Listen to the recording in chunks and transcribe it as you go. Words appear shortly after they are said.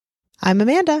I'm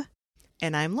Amanda.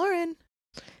 And I'm Lauren.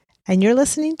 And you're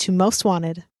listening to Most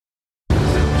Wanted.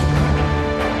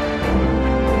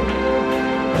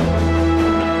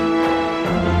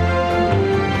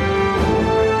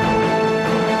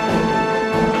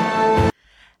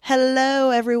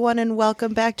 Hello, everyone, and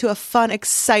welcome back to a fun,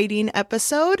 exciting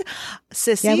episode.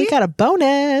 Sissy? Yeah, we got a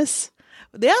bonus.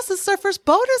 Yes, this is our first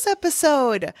bonus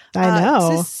episode. I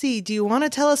know. Sissy, do you want to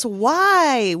tell us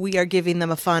why we are giving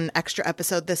them a fun extra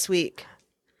episode this week?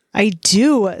 I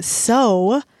do.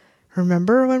 So,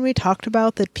 remember when we talked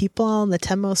about the people on the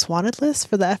 10 most wanted list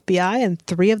for the FBI and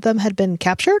 3 of them had been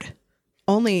captured?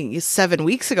 Only 7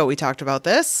 weeks ago we talked about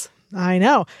this. I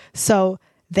know. So,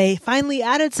 they finally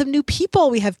added some new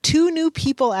people. We have 2 new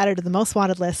people added to the most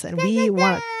wanted list, and we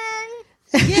want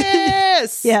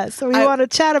Yes! yeah, so we want to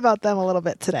chat about them a little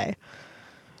bit today.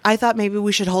 I thought maybe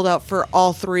we should hold out for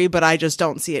all 3, but I just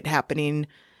don't see it happening.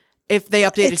 If they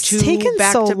updated It's 2 taken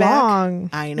back so to back. long.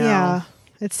 I know. Yeah,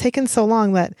 it's taken so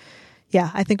long that,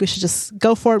 yeah, I think we should just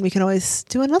go for it. We can always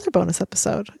do another bonus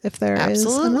episode if there is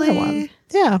another one.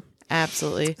 Yeah.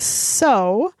 Absolutely.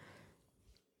 So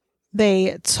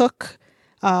they took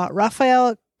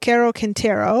Rafael Caro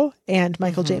Quintero and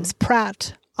Michael James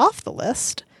Pratt off the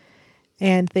list,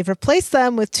 and they've replaced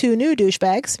them with 2 new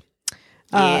douchebags.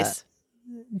 Yes.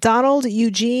 Donald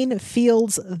Eugene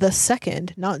Fields II,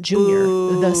 not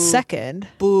Junior, the second.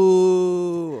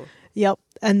 Boo. Yep.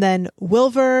 And then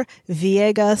Wilver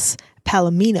Villegas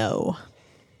Palomino.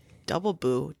 Double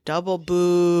boo. Double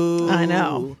boo. I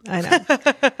know. Everyone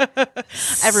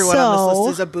on this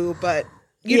list is a boo, but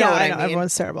you know what I mean.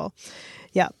 Everyone's terrible.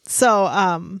 Yeah. So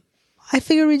I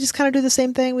figured we just kind of do the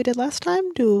same thing we did last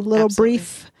time. Do a little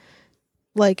brief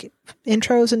like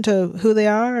intros into who they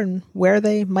are and where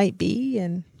they might be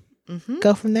and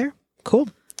go from there. Cool.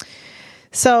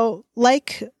 So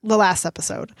like the last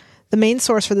episode, the main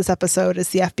source for this episode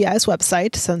is the FBI's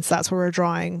website, since that's where we're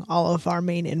drawing all of our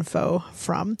main info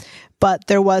from. But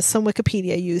there was some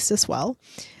Wikipedia used as well.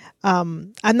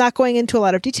 I'm not going into a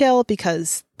lot of detail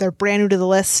because they're brand new to the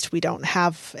list. We don't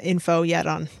have info yet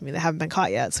they haven't been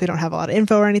caught yet, so we don't have a lot of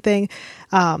info or anything.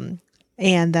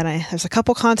 And then there's a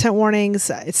couple content warnings.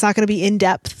 It's not going to be in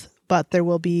depth, but there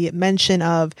will be mention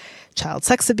of child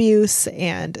sex abuse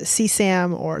and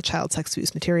CSAM, or child sex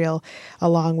abuse material,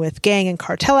 along with gang and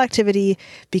cartel activity,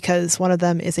 because one of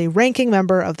them is a ranking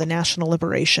member of the National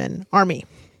Liberation Army.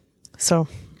 So, are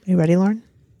you ready, Lauren?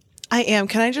 I am.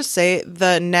 Can I just say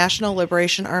the National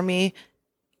Liberation Army,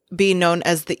 being known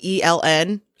as the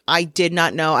ELN, I did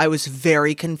not know. I was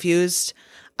very confused.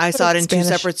 I saw it in Spanish.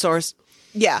 2 separate sources.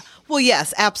 Yeah. Well,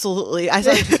 yes, absolutely. I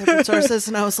saw 2 separate sources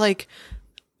and I was like,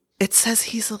 it says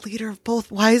he's the leader of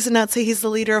both. Why does it not say he's the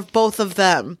leader of both of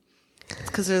them? It's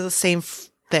because they're the same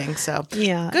thing. So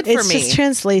yeah, good for me. It's just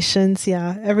translations.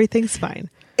 Yeah, everything's fine.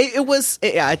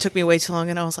 It took me way too long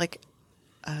and I was like,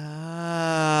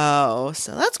 oh,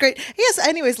 so that's great. Yes.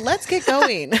 Anyways, let's get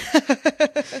going.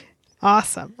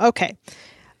 Awesome. Okay.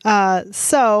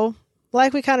 So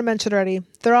like we kind of mentioned already,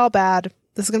 they're all bad.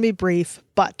 This is going to be brief,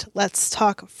 but let's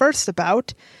talk first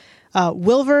about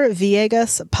Wilver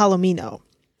Villegas Palomino.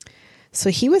 So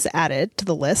he was added to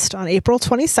the list on April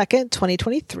 22nd,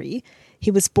 2023.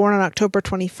 He was born on October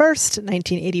 21st,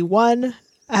 1981.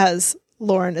 As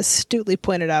Lauren astutely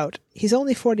pointed out, he's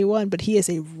only 41, but he is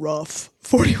a rough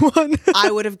 41.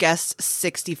 I would have guessed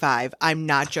 65. I'm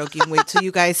not joking. Wait till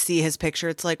you guys see his picture.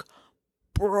 It's like,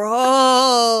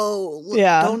 bro,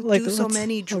 don't do so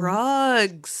many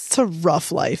drugs. It's a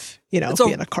rough life, being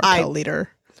a cartel leader.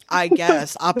 I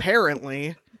guess,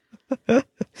 apparently.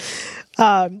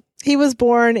 He was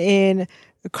born in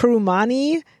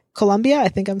Curumani, Colombia. I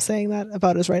think I'm saying that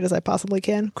about as right as I possibly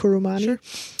can. Curumani. Sure.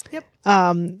 Yep.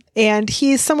 And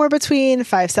he's somewhere between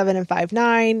 5'7" and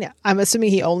 5'9". I'm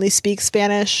assuming he only speaks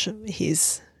Spanish.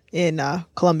 He's in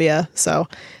Colombia, so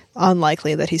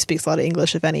unlikely that he speaks a lot of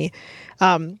English, if any.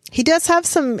 He does have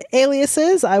some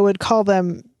aliases. I would call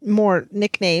them more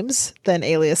nicknames than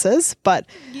aliases, but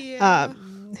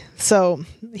so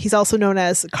he's also known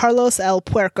as Carlos El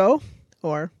Puerco,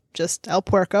 or just El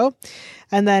Puerco,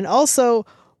 and then also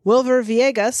Wilver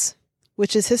Villegas,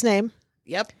 which is his name.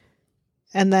 Yep.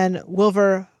 And then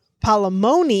Wilver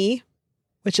Palomoni,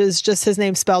 which is just his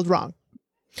name spelled wrong.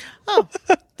 Oh,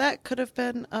 that could have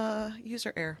been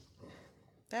user error.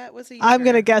 That was a user I'm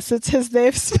going to guess it's his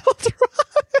name spelled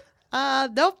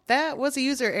wrong. Nope, that was a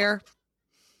user error.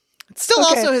 It's still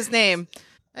also his name.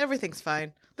 Everything's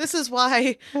fine. This is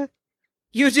why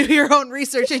you do your own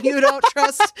research and you don't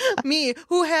trust me,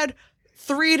 who had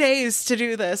 3 days to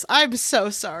do this. I'm so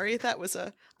sorry. That was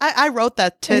I wrote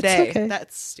that today. Okay.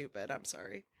 That's stupid. I'm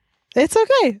sorry. It's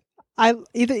okay.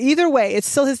 Either way, it's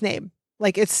still his name.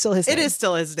 Like, it's still his name. It is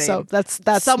still his name. So that's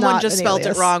someone not just an spelled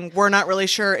alias. it wrong. We're not really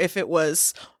sure if it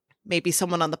was maybe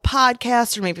someone on the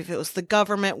podcast, or maybe if it was the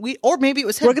government. Or maybe it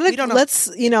was him. We don't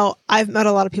know. I've met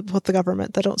a lot of people with the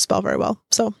government that don't spell very well.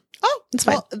 So it's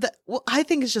fine. Well, I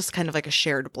think it's just kind of like a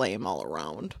shared blame all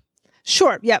around.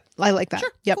 Sure. Yep. I like that.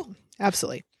 Sure, yep. cool.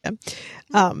 Absolutely. Yep.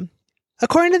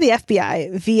 According to the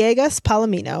FBI, Villegas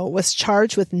Palomino was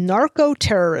charged with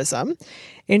narco-terrorism,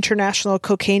 international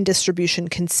cocaine distribution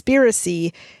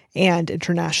conspiracy, and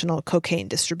international cocaine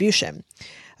distribution.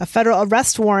 A federal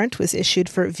arrest warrant was issued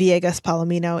for Villegas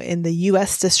Palomino in the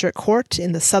U.S. District Court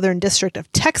in the Southern District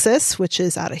of Texas, which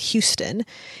is out of Houston,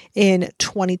 in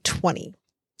 2020.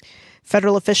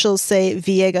 Federal officials say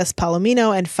Villegas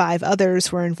Palomino and 5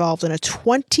 others were involved in a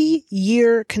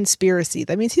 20-year conspiracy.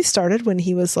 That means he started when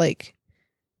he was like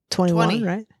 21,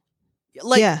 right?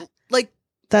 Like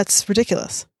that's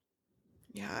ridiculous.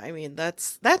 Yeah, I mean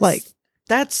that's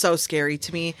so scary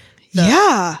to me.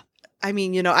 Yeah. I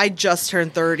mean, I just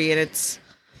turned 30, and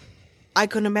I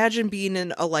couldn't imagine being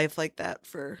in a life like that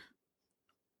for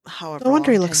however long. No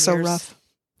wonder he looks 10 so years. rough.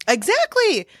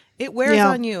 Exactly. It wears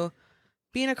on you.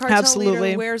 Being a cartel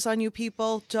leader wears on you,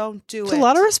 people. Don't do it. It's a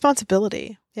lot of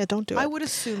responsibility. Yeah, don't do it. I would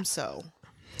assume so.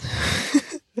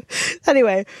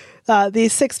 Anyway,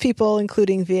 these 6 people,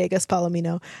 including Villegas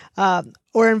Palomino,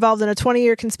 were involved in a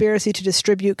 20-year conspiracy to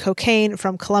distribute cocaine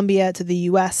from Colombia to the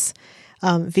U.S.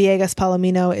 Villegas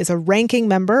Palomino is a ranking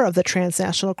member of the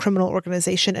transnational criminal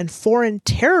organization and foreign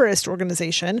terrorist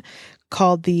organization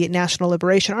called the National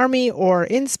Liberation Army, or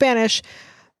in Spanish,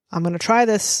 I'm going to try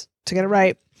this to get it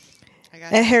right,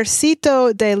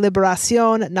 Ejército de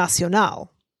Liberación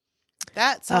Nacional.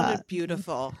 That sounded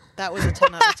beautiful. That was a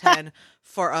 10 out of 10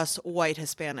 for us white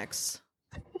Hispanics.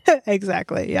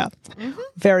 Exactly. Yeah. Mm-hmm.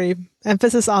 Very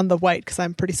emphasis on the white, because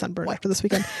I'm pretty sunburned after this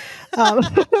weekend.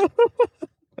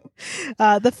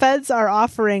 The feds are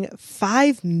offering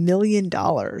 $5 million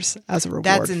as a reward.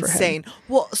 That's for insane. him.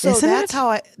 Well, so that's how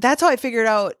I figured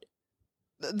out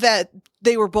that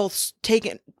they were both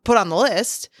put on the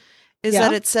list. Is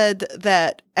that it said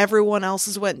that everyone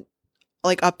else's went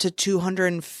like up to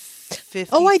 250.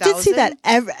 Oh, I did see that.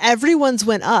 Everyone's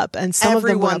went up, and some of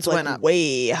them went up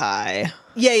way high.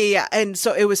 Yeah. And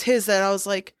so it was his that I was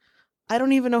like, I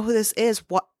don't even know who this is.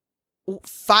 What?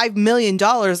 $5 million?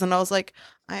 And I was like,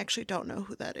 I actually don't know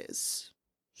who that is.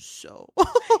 So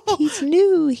he's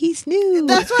new.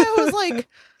 That's why I was like,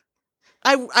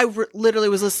 I literally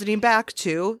was listening back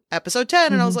to episode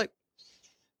 10, and I was like,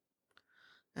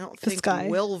 I don't think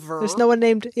Wilver. There's no one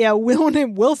named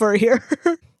Wilver here.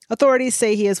 Authorities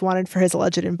say he is wanted for his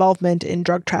alleged involvement in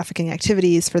drug trafficking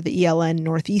activities for the ELN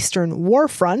Northeastern War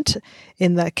Front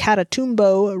in the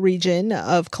Catatumbo region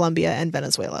of Colombia and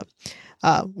Venezuela.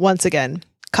 Once again,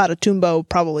 Catatumbo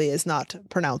probably is not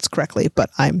pronounced correctly, but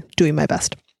I'm doing my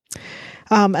best.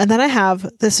 And then I have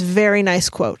this very nice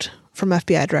quote from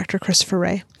FBI Director Christopher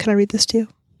Wray. Can I read this to you?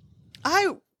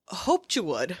 I hoped you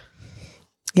would.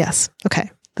 Yes. Okay.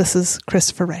 This is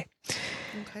Christopher Wray.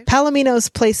 Okay. Palomino's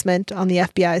placement on the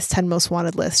FBI's 10 most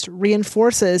wanted list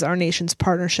reinforces our nation's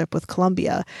partnership with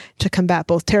Colombia to combat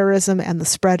both terrorism and the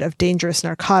spread of dangerous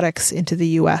narcotics into the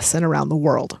U.S. and around the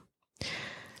world.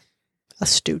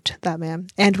 Astute, that man.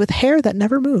 And with hair that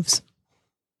never moves.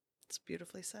 It's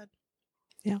beautifully said.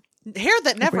 Yeah. Hair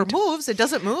that never moves. It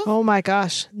doesn't move. Oh my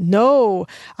gosh. No.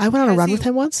 I went on a run with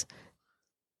him once.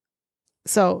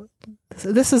 So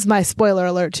this is my spoiler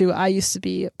alert too. I used to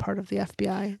be part of the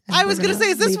FBI. I was going to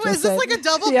say, is this like a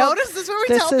double bonus? Is this where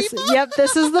we tell people? Yep,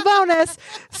 this is the bonus.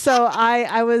 So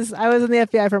I was in the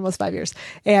FBI for almost 5 years,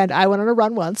 and I went on a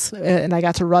run once, and I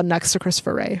got to run next to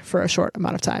Christopher Wray for a short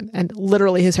amount of time, and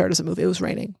literally his hair doesn't move. It was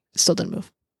raining, it still didn't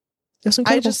move. It was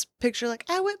incredible. I just picture like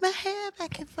I whip my hair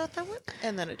back and forth,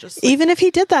 and then it just even if he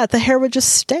did that, the hair would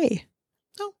just stay.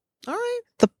 Oh, all right.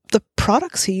 The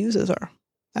products he uses are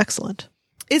excellent.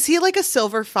 Is he like a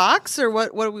silver fox, or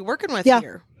what are we working with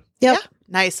here? Yep. Yeah.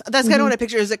 Nice. That's kind of what I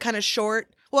picture. Is it kind of short?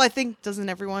 Well, I think, doesn't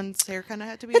everyone's hair kind of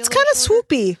have to be? It's kind of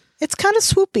swoopy. It's kind of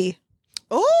swoopy.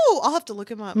 Oh, I'll have to look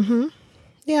him up. Mm-hmm.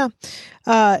 Yeah.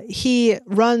 He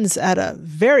runs at a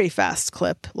very fast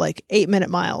clip, like 8-minute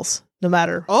miles, no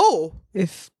matter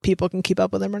if people can keep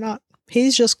up with him or not.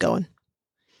 He's just going.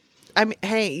 I mean,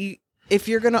 hey, if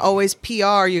you're going to always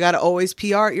PR, you got to always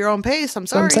PR at your own pace. I'm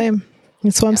sorry.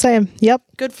 That's what I'm saying. Yep.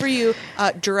 Good for you,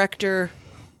 Director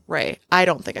Wray. I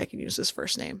don't think I can use his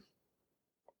first name.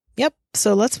 Yep.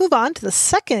 So let's move on to the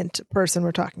second person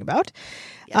we're talking about.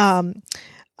 Yes.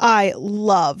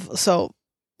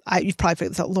 You've probably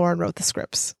figured this out. Lauren wrote the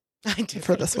scripts. I do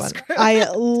for this one. I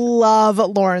love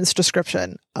Lauren's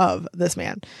description of this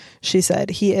man. She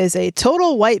said, he is a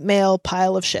total white male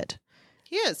pile of shit.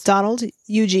 He is. Donald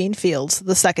Eugene Fields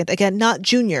the second. Again, not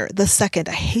Junior, the second.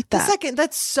 I hate that. The second.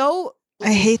 That's so...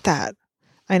 I hate that.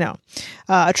 I know.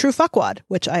 A true fuckwad,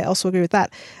 which I also agree with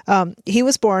that. He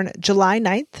was born July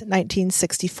 9th,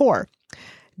 1964.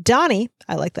 Donnie,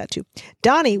 I like that too.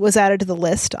 Donnie was added to the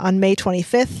list on May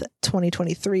 25th,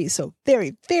 2023. So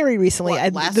very, very recently.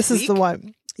 This is the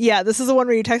one. Yeah, this is the one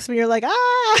where you text me. You're like,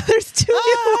 there's two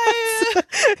new ones.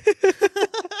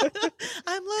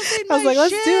 I'm losing my shit.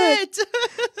 Let's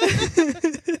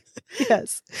do it.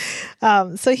 Yes.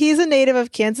 So he's a native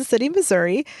of Kansas City,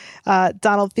 Missouri.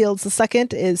 Donald Fields II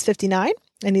is 59.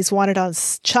 And he's wanted on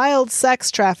child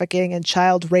sex trafficking and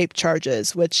child rape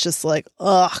charges, which just like,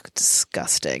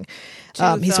 disgusting.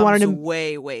 He's wanted him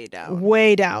way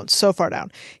down, so far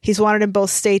down. He's wanted in both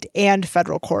state and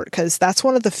federal court because that's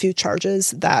one of the few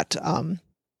charges that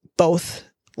both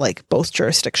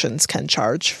jurisdictions can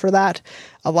charge for that.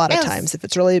 A lot of times, if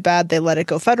it's really bad, they let it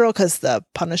go federal because the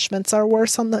punishments are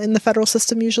worse in the federal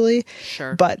system usually.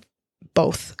 Sure, but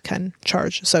both can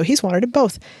charge. So he's wanted in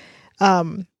both.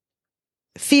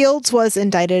 Fields was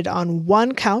indicted on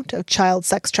one count of child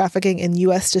sex trafficking in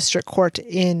U.S. District Court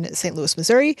in St. Louis,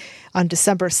 Missouri on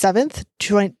December 7th,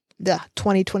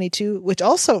 2022, which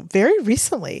also very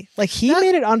recently. Like he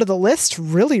made it onto the list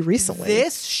really recently.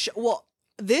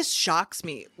 This shocks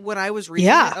me. When I was reading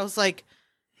it, I was like,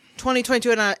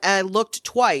 2022, and I looked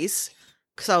twice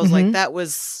because I was like, that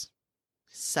was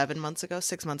 6 months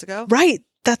ago. Right.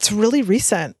 That's really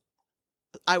recent.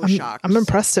 I was shocked. I'm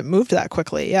impressed it moved that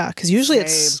quickly. Yeah, because usually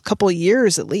it's a couple of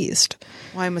years at least.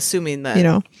 Well, I'm assuming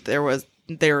that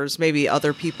there's maybe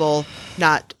other people,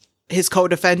 not his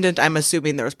co-defendant. I'm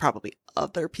assuming there was probably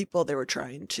other people they were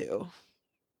trying to.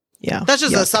 Yeah, that's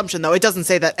just an assumption, though. It doesn't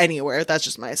say that anywhere. That's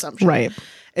just my assumption. Right?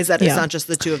 Is that it's not just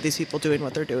the two of these people doing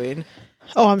what they're doing?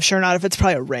 Oh, I'm sure not. If it's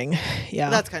probably a ring. Yeah,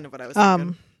 that's kind of what I was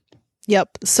thinking.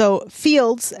 Yep. So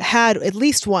Fields had at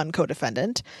least one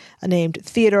co-defendant named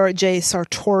Theodore J.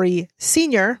 Sartori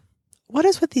Sr. What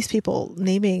is with these people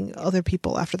naming other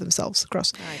people after themselves?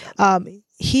 Gross.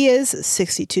 He is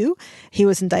 62. He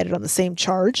was indicted on the same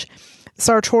charge.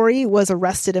 Sartori was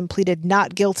arrested and pleaded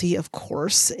not guilty, of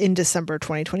course, in December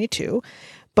 2022.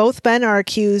 Both men are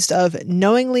accused of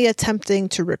knowingly attempting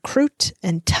to recruit,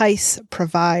 entice,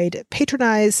 provide,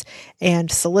 patronize,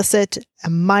 and solicit a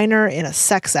minor in a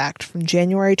sex act from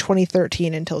January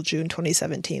 2013 until June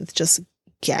 2017. Just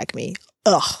gag me.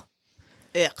 Ugh.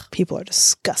 People are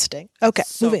disgusting. Okay,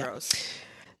 so moving gross. on.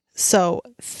 So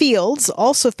Fields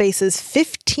also faces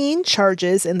 15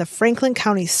 charges in the Franklin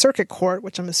County Circuit Court,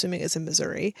 which I'm assuming is in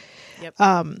Missouri. Yep.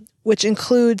 Which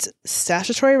includes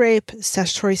statutory rape,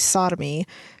 statutory sodomy,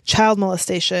 child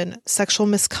molestation, sexual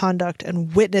misconduct,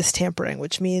 and witness tampering,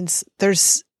 which means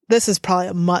this is probably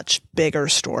a much bigger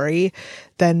story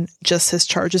than just his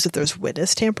charges if there's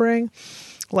witness tampering.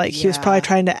 Like he was probably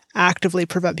trying to actively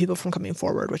prevent people from coming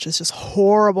forward, which is just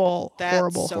horrible,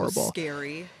 horrible.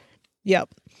 Scary. Yep.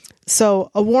 So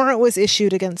a warrant was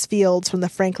issued against Fields from the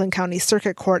Franklin County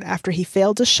Circuit Court after he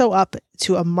failed to show up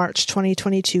to a March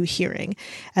 2022 hearing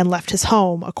and left his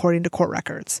home, according to court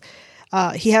records.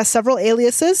 He has several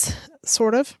aliases,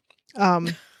 sort of.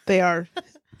 They are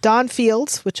Don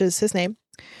Fields, which is his name.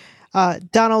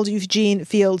 Donald Eugene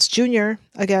Fields Jr.,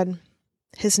 again,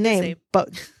 his name,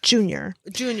 but Jr.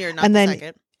 Jr., not the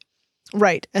second.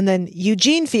 Right. And then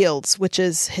Eugene Fields, which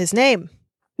is his name,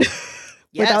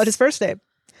 without his first name.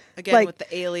 Again, with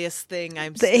the alias thing,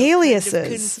 I'm the aliases. Kind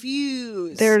of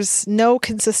confused. There's no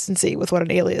consistency with what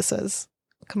an alias is.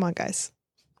 Come on, guys.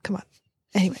 Come on.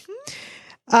 Anyway.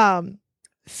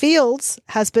 Fields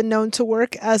has been known to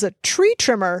work as a tree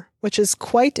trimmer, which is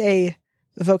quite a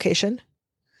vocation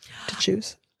to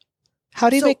choose. How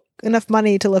do you make enough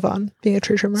money to live on being a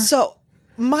tree trimmer? So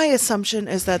my assumption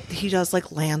is that he does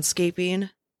like landscaping.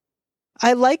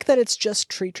 I like that it's just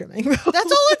tree trimming. That's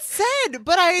all it said,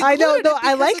 but I know. No,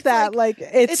 I like that. Like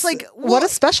it's like what a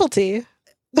specialty.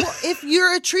 Well, if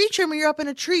you're a tree trimmer, you're up in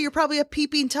a tree. You're probably a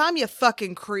peeping Tom, you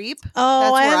fucking creep.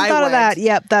 Oh, I hadn't thought of that.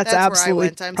 Yep, that's absolutely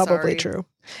probably sorry. true.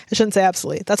 I shouldn't say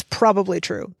absolutely. That's probably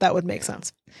true. That would make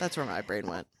sense. That's where my brain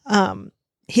went.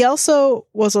 He also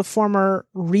was a former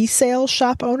resale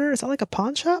shop owner. Is that like a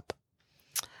pawn shop?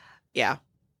 Yeah.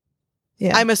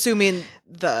 Yeah. I'm assuming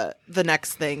the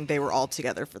next thing they were all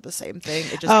together for the same thing.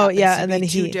 It just and then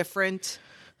two different.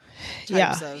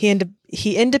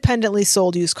 He independently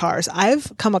sold used cars.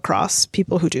 I've come across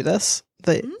people who do this.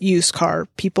 The used car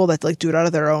people that like do it out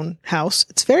of their own house.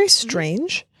 It's very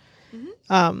strange.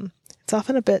 Mm-hmm. It's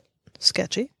often a bit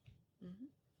sketchy.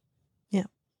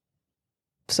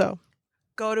 So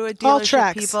go to a all dealership,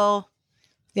 tracks. people.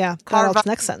 Yeah, Carve Carl's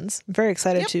next sentence. I'm very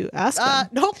excited to ask them.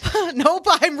 Nope.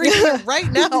 I'm reading it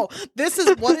right now. This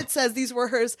is what it says. These were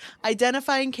hers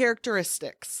identifying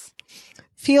characteristics.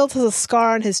 Fields has a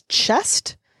scar on his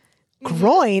chest,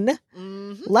 groin,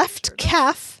 left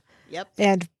calf,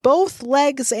 and both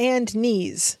legs and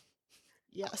knees.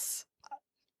 Yes.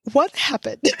 What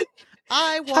happened?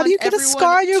 I want how do you get a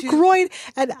scar on your to... groin?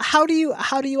 And how do you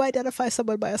identify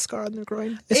someone by a scar on their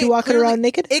groin? Is he walking around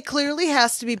naked? It clearly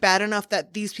has to be bad enough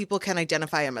that these people can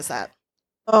identify him as that.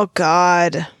 Oh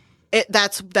God.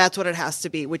 That's what it has to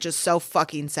be, which is so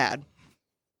fucking sad.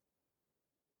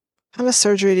 How much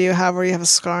surgery do you have where you have a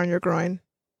scar on your groin?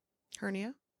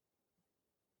 Hernia?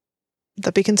 Would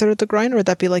that be considered the groin, or would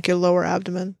that be like your lower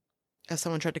abdomen? If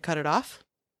someone tried to cut it off?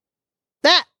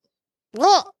 That!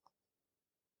 Well,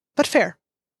 but fair.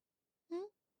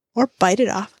 Or bite it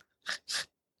off.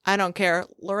 I don't care.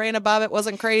 Lorena Bobbitt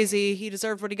wasn't crazy. He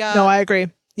deserved what he got. No, I agree.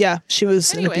 Yeah, she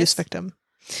was an abuse victim.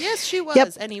 Yes, she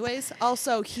was. Anyways,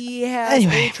 also, he has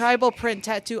a tribal print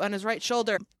tattoo on his right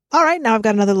shoulder. All right, now I've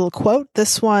got another little quote.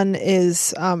 This one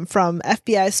is from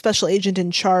FBI Special Agent in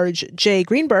Charge Jay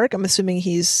Greenberg. I'm assuming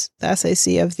he's the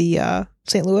SAC of the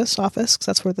St. Louis office, because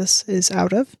that's where this is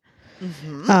out of.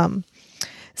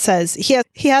 Says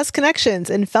he has connections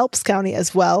in Phelps County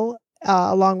as well,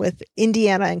 along with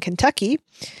Indiana and Kentucky.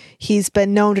 He's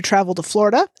been known to travel to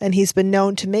Florida, and he's been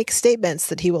known to make statements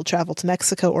that he will travel to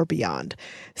Mexico or beyond.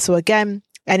 So again,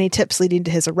 any tips leading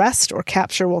to his arrest or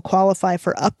capture will qualify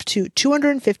for up to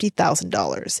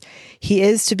 $250,000. He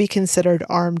is to be considered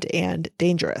armed and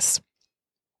dangerous.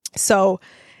 So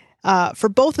for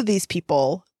both of these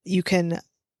people, you can,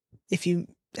 if you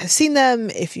have seen them,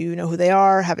 if you know who they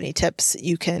are, have any tips,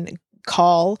 you can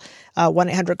call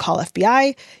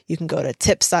 1-800-CALL-FBI. You can go to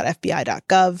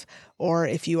tips.fbi.gov, or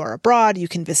if you are abroad, you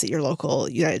can visit your local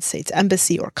United States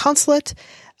embassy or consulate.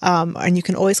 And you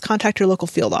can always contact your local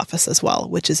field office as well,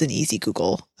 which is an easy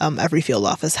Google. Every field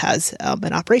office has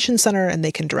an operations center, and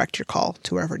they can direct your call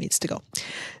to wherever it needs to go.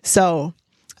 So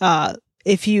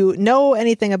if you know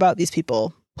anything about these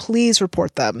people, please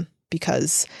report them,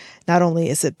 because not only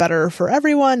is it better for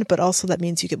everyone, but also that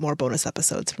means you get more bonus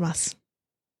episodes from us.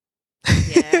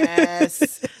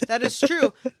 Yes, that is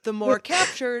true. The more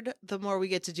captured, the more we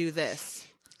get to do this.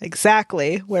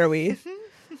 Exactly, where we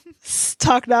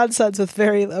talk nonsense with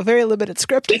a very limited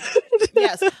script.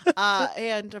 Yes,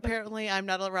 and apparently I'm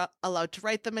not allowed to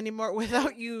write them anymore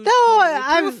without you.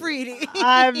 I'm proofreading.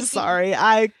 I'm sorry,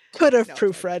 I could have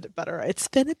proofread better. It's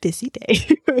been a busy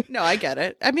day. No, I get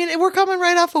it. I mean, we're coming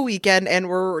right off a weekend, and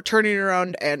we're turning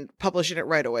around and publishing it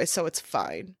right away, so it's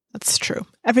fine. That's true.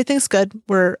 Everything's good.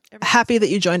 We're happy that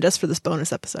you joined us for this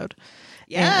bonus episode.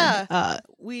 Yeah, and,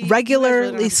 we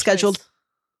regularly scheduled. Choice.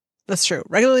 That's true.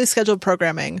 Regularly scheduled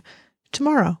programming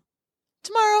tomorrow.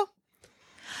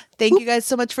 Thank you guys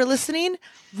so much for listening.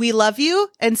 We love you.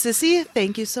 And Sissy,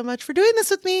 thank you so much for doing this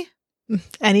with me.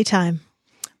 Anytime.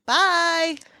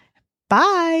 Bye.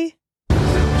 Bye.